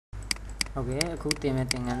Okay အခုတင်မဲ့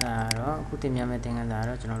သင်ခန်းစာကတော့အခုတင်ပြမဲ့သင်ခန်းစာက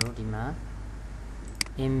တော့ကျွန်တော်တို့ဒီမှာ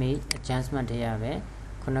image adjustment တွေရပဲ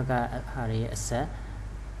ခုနကဟာတွေအဆက်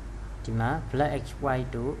ဒီမှာ black and white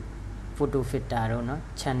တို့ photo filter တို့เนาะ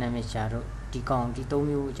channel mixer တို့ဒီကောင်ဒီ၃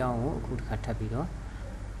မျိုးအကြောင်းကိုအခုတစ်ခါထပ်ပြီးတော့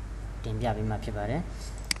တင်ပြပေးမှာဖြစ်ပါတယ်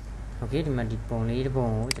Okay ဒီမှာဒီပုံလေးတစ်ပုံ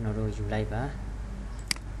ကိုကျွန်တော်တို့ယူလိုက်ပါ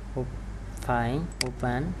file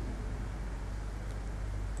open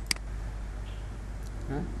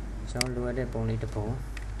နော်ကျွန်တော်လိုအပ်တဲ့ပုံလေးတစ်ပုံ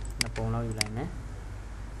နှစ်ပုံလောက်ယူလိုက်မယ်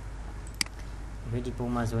Okay ဒီပုံ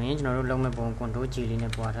မှာဆိုရင်ကျွန်တော်တို့လုံးမဲ့ပုံ control G လေး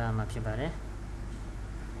နဲ့ပွားထားမှာဖြစ်ပါတယ်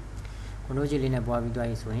control G လေးနဲ့ပွားပြီးသွား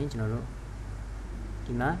ပြီဆိုရင်ကျွန်တော်တို့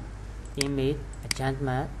ဒီမှာ image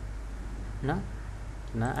adjustment နော်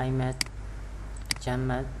ဒီမှာ image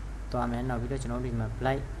adjustment သွားမယ်နောက်ပြီးတော့ကျွန်တော်တို့ဒီမှာ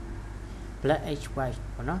black h white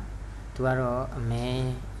ပေါ့နော်သူကတော့အမဲ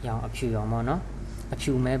ရောင်အဖြူရောင်ပေါ့နော်အ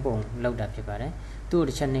ဖြူမဲပုံလောက်တာဖြစ်ပါတယ်သူ့ကို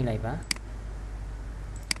တစ်ချက်နှိပ်လိုက်ပါ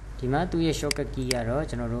ဒီမှာသူ့ရဲ့ shortcut key ကတော့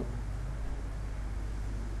ကျွန်တော်တို့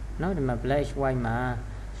နော်ဒီမှာ black white မှာ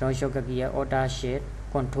ကျွန်တော် shortcut key က order shift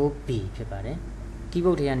control B ဖြစ်ပါတယ်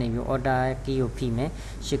keyboard ထဲကနေပြီး order key ကိုဖိမယ်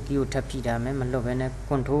shift key ကိုထပ်ဖိထားမယ်မလွတ်ဘဲနဲ့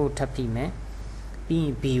control ကိုထပ်ဖိမယ်ပြီးရ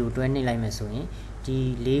င် B ကိုတွဲနှိပ်လိုက်မယ်ဆိုရင်ဒီ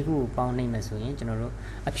လေးခုကိုပေါင်းနှိပ်မယ်ဆိုရင်ကျွန်တော်တို့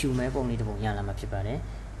အဖြူမဲပုံလေးတစ်ပုံရလာမှာဖြစ်ပါတယ်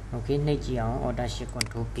Okay နှိပ်ကြည့်အောင် order shift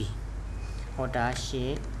control B order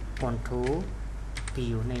shift control B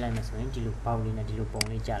ကိုနှိပ်လိုက်မယ်ဆိုရင်ဒီလိုပေါက်လေးနဲ့ဒီလိုပုံ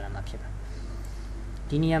လေးကြာလာမှာဖြစ်ပါတယ်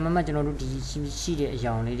ဒီနေရာမှာကျွန်တော်တို့ဒီရှိတဲ့အ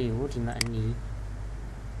ရောင်လေးတွေကိုဒီမှာအနီ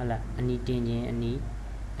ဟုတ်လားအနီတင်ခြင်းအ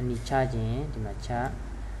နီချခြင်းဒီမှာချ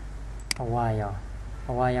အဝါ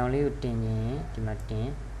ရောင်လေးကိုတင်ခြင်းဒီမှာတင်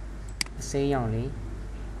အစိမ်းရောင်လေး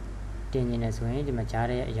တင်ခြင်းနဲ့ဆိုရင်ဒီမှာကြား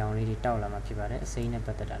တဲ့အရောင်လေးတွေတောက်လာမှာဖြစ်ပါတယ်အစိမ်းနဲ့ပ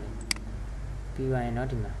တ်သက်တာလေးပြီးသွားရင်တော့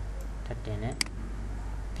ဒီမှာထပ်တင်နဲ့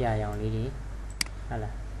ပြာရောင်လေးတွေဟုတ်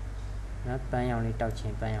လားနော်ပန်းရောင်လေးတောက်ခြ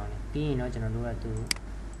င်းပန်းရောင်လေးပြီးရင်တော့ကျွန်တော်တို့ကသူ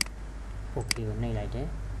Okay ကိုနှိပ်လိုက်တယ်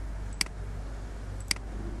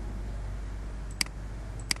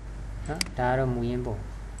နော်ဒါကတော့မူရင်းပုံ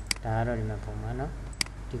ဒါကတော့ဒီမှာပုံပါနော်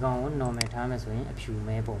ဒီကောင်ကို normal ထားမယ်ဆိုရင်အဖြူ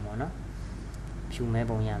မဲပုံပေါ့နော်ဖြူမဲ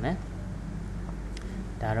ပုံရမယ်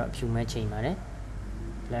ဒါတော့အဖြူမဲချိန်ပါတယ်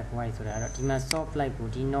black white ဆိုတာတော့ဒီမှာ soft light ကို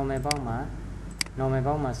ဒီ normal ပေါက်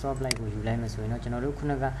မှာ soft light ကိုယူလိုက်မယ်ဆိုရင်တော့ကျွန်တော်တို့ခု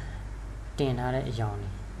နကတင်ထားတဲ့အရောင်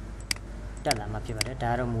တွေတက်လာမှာဖြစ်ပါတယ်ဒါ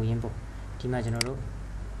ကတော့မူရင်းပုံဒီမှာကျွန်တော်တို့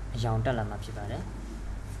အရောင်တက်လာမှာဖြစ်ပါတယ်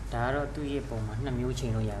ဒါကတော့သူ့ရဲ့ပုံမှာနှစ်မျိုးချိ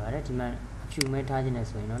န်လို့ရပါတယ်ဒီမှာအဖြူမဲထားခြင်းနဲ့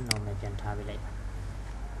ဆိုရင်တော့ normal ပြန်ထားပေးလိုက်ပါ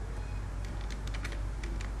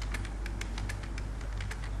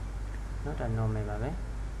နော်ဒါ normal ပါပဲ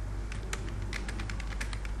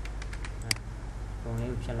ပုံလေး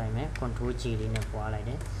ကိုဖြတ်လိုက်မယ် control G လေးနဲ့ပွားလိုက်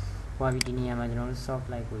တယ်ပွားပြီးဒီနေရာမှာကျွန်တော်တို့ soft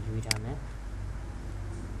light ကိုရွေးထားမယ်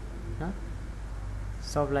နော်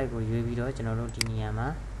soft light ကိုရွေးပြီးတော့ကျွန်တော်တို့ဒီနေရာမှာ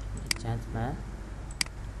adjustment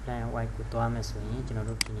black and white ကိုတွားမယ်ဆိုရင်ကျွန်တော်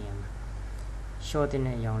တို့ဒီနေရာမှာ short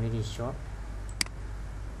တဲ့အရောင်လေးတွေ short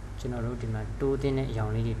ကျွန်တော်တို့ဒီမှာတိုးတဲ့အရော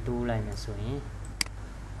င်လေးတွေတိုးလိုက်မယ်ဆိုရင်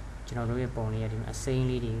ကျွန်တော်တို့ရဲ့ပုံလေးကဒီမှာအစိမ်း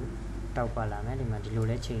လေးတွေတောက်ပါလာမယ်ဒီမှာဒီလို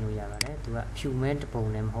လဲချိန်လို့ရပါတယ်သူကအဖြူမဲတစ်ပုံ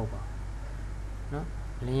လည်းမဟုတ်ပါဘူးနော်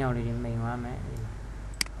လင်းရောင်လေးတွေမိန်သွားမယ်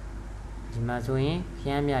ဒီမှာဆိုရင်ခ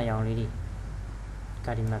ရမ်းမြရောင်လေးတွေက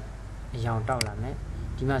ဒီမှာအရောင်တောက်လာမယ်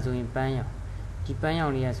ဒီမှာဆိုရင်ပန်းရောင်ဒီပန်းရော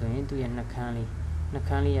င်လေးကဆိုရင်သူ့ရဲ့နှာခမ်း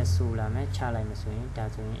လေးရဆူလာမယ်ချလိုက်မယ်ဆိုရင်ဒါ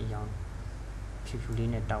ဆိုရင်အရောင်ဖြူဖြူလေး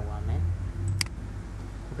နဲ့တောက်သွားမယ်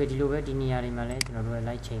โอเคဒီလိုပဲဒီနေရာတွေမှာလည်းကျွန်တော်တို့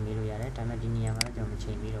လိုက်ချိန်ပေးလို့ရတယ်ဒါပေမဲ့ဒီနေရာမှာတော့ကျွန်တော်မ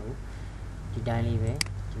ချိန်ပေးတော့ဘူးဒီတိုင်းလေးပဲ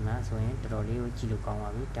ဒီမှာဆိုရင်တော်တော်လေးကိုကြည့်လို့ကောင်းပါ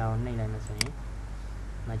ပြီဒါကိုနှိပ်လိုက်မယ်ဆိုရင်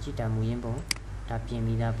မကြည့်တာမူရင်းပုံဒါပြင်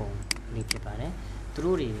ပြီးသားပုံလေးဖြစ်ပါတယ်သူ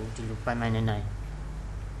တို့တွေကိုဒီလိုပိုင်နိုင်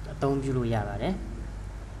အသုံးပြုလို့ရပါတယ်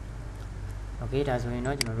โอเคဒါဆိုရင်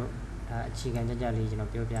တော့ကျွန်တော်တို့ဒါအခြေခံကြလေးကျွန်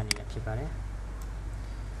တော်ပြောပြနေတာဖြစ်ပါတယ်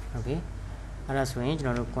โอเคအဲ့ဒါဆိုရင်ကျွန်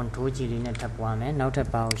တော်တို့ control G လေးနဲ့ထပ်ပွားမယ်နောက်ထပ်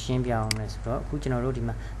ပါကိုရှင်းပြအောင်လဲဆိုတော့အခုကျွန်တော်တို့ဒီ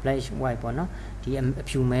မှာ black white ပေါ့နော်ဒီအ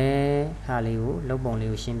ဖြူမဲဟာလေးကိုလုံပုံလေး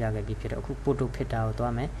ကိုရှင်းပြခဲ့ပြီးဖြစ်တော့အခု photo filter ကို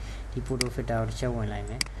သွားမယ်ဒီ photo filter ကိုတစ်ချက်ဝင်လိုက်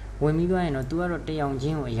မယ်ဝင်ပြီးသွားရင်တော့ तू ကတော့တရောင်ချ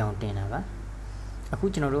င်းကိုအရောင်တင်တာပါအခု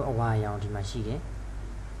ကျွန်တော်တို့အဝါရောင်ဒီမှာရှိတယ်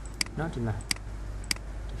เนาะဒီမှာ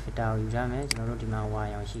ဒီ filter ကိုယူရမယ်ကျွန်တော်တို့ဒီမှာအဝါ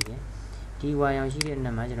ရောင်ရှိတယ်ဒီအဝါရောင်ရှိတဲ့နေ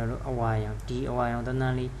ရာမှာကျွန်တော်တို့အဝါရောင်ဒီအဝါရောင်တ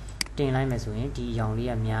န်းလေးတင်လိုက်မယ်ဆိုရင်ဒီအရောင်လေး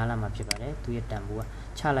ကများလာမှာဖြစ်ပါတယ်သူရဲ့တန်ဖိုးက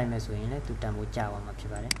ချလိုက်မယ်ဆိုရင်လည်းသူတန်ဖိုးကျသွားမှာဖြ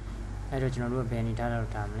စ်ပါတယ်အဲ့တော့ကျွန်တော်တို့ကဘယ်အနေထားလော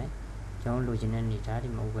က်ထားမလဲကျွန်တော်လိုချင်တဲ့အနေထားဒီ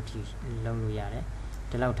မှာဥပတိလုံးလို့ရတယ်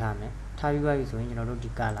ဒီလောက်ထားမယ်ထားပြီးပါပြီဆိုရင်ကျွန်တော်တို့ဒီ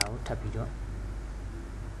color ကိုထပ်ပြီးတော့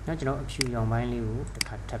နောက်ကျွန်တော်အဖြူရောင်ပိုင်းလေးကိုတစ်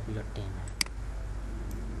ခါထပ်ပြီးတော့တင်မယ်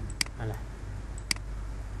ဟုတ်လား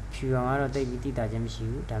ဖြူရောင်ကတော့တိတ်ပြီးတိတာခြင်းမရှိ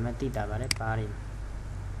ဘူးဒါပေမဲ့တိတာပါတယ်ပါးတယ်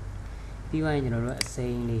ပြီးသွားရင်ကျွန်တော်တို့အစိ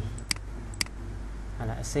မ်းလေးဟ ဟာ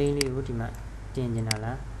လားအစိမ်းလေးကိုဒီမှာတင်ကျင်တာ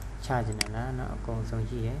လားချကျင်တာလားเนาะအကုန်ဆုံး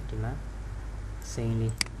ရှိတယ်ဒီမှာစိမ်း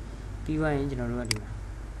လေးပြီးသွားရင်ကျွန်တော်တို့ကဒီမှာ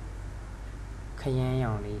ခရမ်း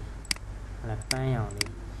ရောင်လေးဟာလားပန်းရောင်လေး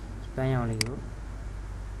ဒီပန်းရောင်လေးကို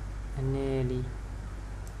အနည်းလေး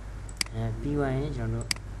ပြီးသွားရင်ကျွန်တော်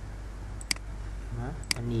တို့နော်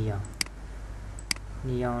အနီရောင်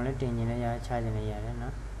လည်းတင်ကျင်လည်းရချကျင်လည်းရတယ်เนา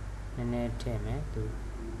ะနည်းနည်းထည့်မယ်သူ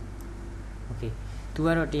โอเคသူက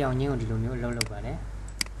တော့တယောက်ချင်းကိုဒီလိုမျိုးလုပ်ပါတယ်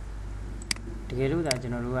တကယ်လို့ဒါကျွ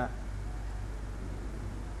န်တော်တို့က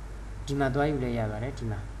ဒီမှာသွားယူလဲရပါတယ်ဒီ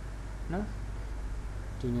မှာเนาะ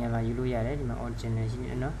ဒီနေရာမှာယူလို့ရတယ်ဒီမှာ original ရှိတ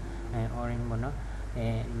ယ်เนาะorange ပေါ့เนาะ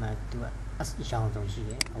ဒီမှာသူကအရောင်စုံရှိ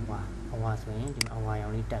တယ်အဝါဆိုရင်ဒီမှာအဝါရော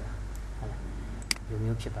င်လေးတက်လာဟုတ်လားဒီလို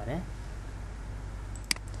မျိုးဖြစ်ပါတယ်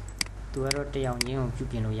သူကတော့တယောက်ချင်းကိုပြု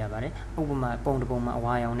ပြင်လို့ရပါတယ်ဥပမာပုံတစ်ပုံမှာအ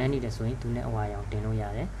ဝါရောင်နဲ့နေတယ်ဆိုရင်သူနဲ့အဝါရောင်တင်လို့ရ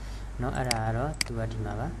တယ်เนาะအဲ့ဒါကတော့သူကဒီ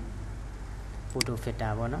မှာပါ photo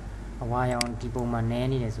filter ပေါ့เนาะအဝါရောင်ဒီပုံမှာနည်း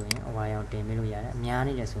နေတယ်ဆိုရင်အဝါရောင်တင်ပေးလို့ရတယ်အများ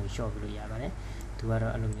နေတယ်ဆိုရင် short ပေးလို့ရပါတယ်သူက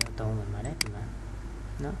တော့အဲ့လိုမျိုးအသုံးဝင်ပါတယ်ဒီမှာ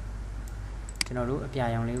เนาะကျွန်တော်တို့အပြာ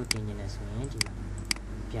ရောင်လေးကိုတင်နေတယ်ဆိုရင်ဒီမှာ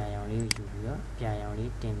အပြာရောင်လေးကိုယူပြီးတော့အပြာရောင်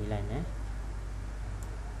လေးတင်ပေးလိုက်မယ်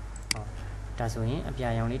ဟောဒါဆိုရင်အပြာ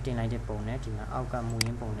ရောင်လေးတင်လိုက်တဲ့ပုံနဲ့ဒီမှာအောက်ကမူရ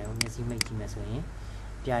င်းပုံတွေကိုမျက်စိမိတ်ကြည့်မယ်ဆိုရင်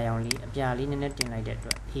အပြာလေးနည်းနည်းတင်လိုက်တဲ့အတွ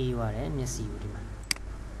က်အေးသွားတယ်မျက်စိကိုဒီမှာ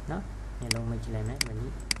เนาะမျက်လုံးမိတ်ကြည့်လိုက်မယ်မ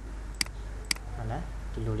ကြီးဟုတ်လား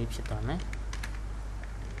ဒီလိုလေးဖြစ်သွားမယ်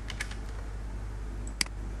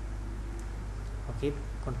โอเค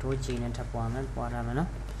control J နဲ့ထပ်ပွားမယ်ပွားထားမယ်เนาะ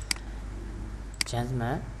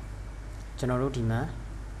adjustment ကျွန်တော်တို့ဒီမှာ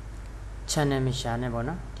channel measure နဲ့ပေါ့เ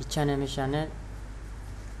นาะဒီ channel measure နဲ့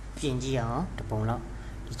ပြင်ကြည့်အောင်တပုံလောက်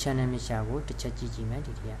ဒီ channel measure ကိုတစ်ချက်ကြည့်မယ်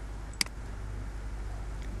ဒီ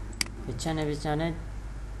က channel measure နဲ့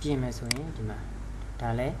ပြင်မယ်ဆိုရင်ဒီမှာဒါ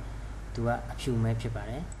လည်းသူကအဖြူမဲဖြစ်ပါ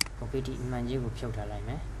တယ်โอเคဒီအမှန်ကြီးကိုဖြုတ်ထားလိုက်မ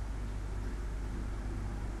ယ်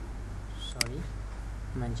sorry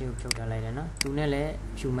အမှန်ကြီးကိုဖြုတ်ထားလိုက်တယ်เนาะသူနဲ့လည်း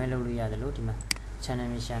ဖြူမဲလုပ်လို့ရတယ်လို့ဒီမှာ channel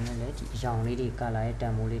measure နဲ့လည်းဒီအရောင်လေးတွေ color ရဲ့တ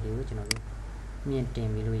န်ဖိုးလေးတွေကိုကျွန်တော်တို့မြင့်တင်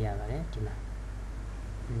ပြီးလို့ရပါတယ်ဒီမှာ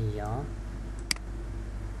အနီရောင်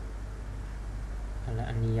ဟလာ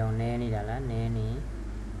အနီရောင်နည်းနေတာလားနည်းနေ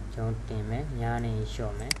ကျွန်တော်တင်မယ်များနေ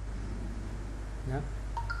လျှော့မယ်เนาะ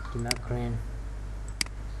ဒီမှာ green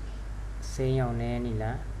စိမ်းရောင်နည်းနေ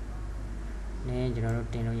လားနည်းကျွန်တော်တို့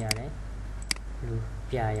တင်လို့ရတယ်လူ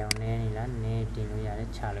ပြရောင်နည်းနေလားနည်းတင်လို့ရတယ်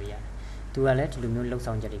ချလို့ရတယ်သူကလည်းဒီလိုမျိုးလှုပ်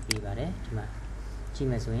ဆောင်ချက်တွေပေးပါတယ်ဒီမှာကြည့်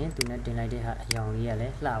မယ်ဆိုရင်သူနဲ့တင်လိုက်တဲ့ဟာအရောင်လေးကလ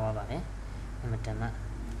ည်းလှသွားပါတယ်အမတန်မှ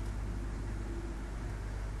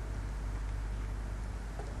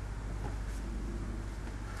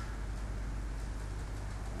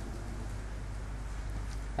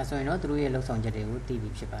အဲဆိုရင်တော့သူတို့ရဲ့လှုပ်ဆောင်ချက်တွေကိုသိ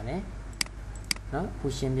ပြီးဖြစ်ပါတယ်เนาะခု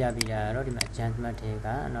ရှင်းပြပေးတာကတော့ဒီမှာ adjustment တွေက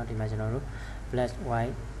เนาะဒီမှာကျွန်တော်တို့ black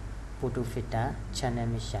white photo filter channel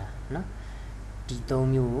measure เนาะဒီ၃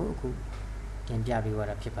မျိုးကိုအခုတင်ပြပေးသွား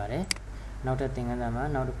တာဖြစ်ပါတယ်နောက်တဲ့သင်ခန်းစာမှာ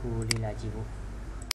နောက်တစ်ခုကိုလေ့လာကြည့်ဖို့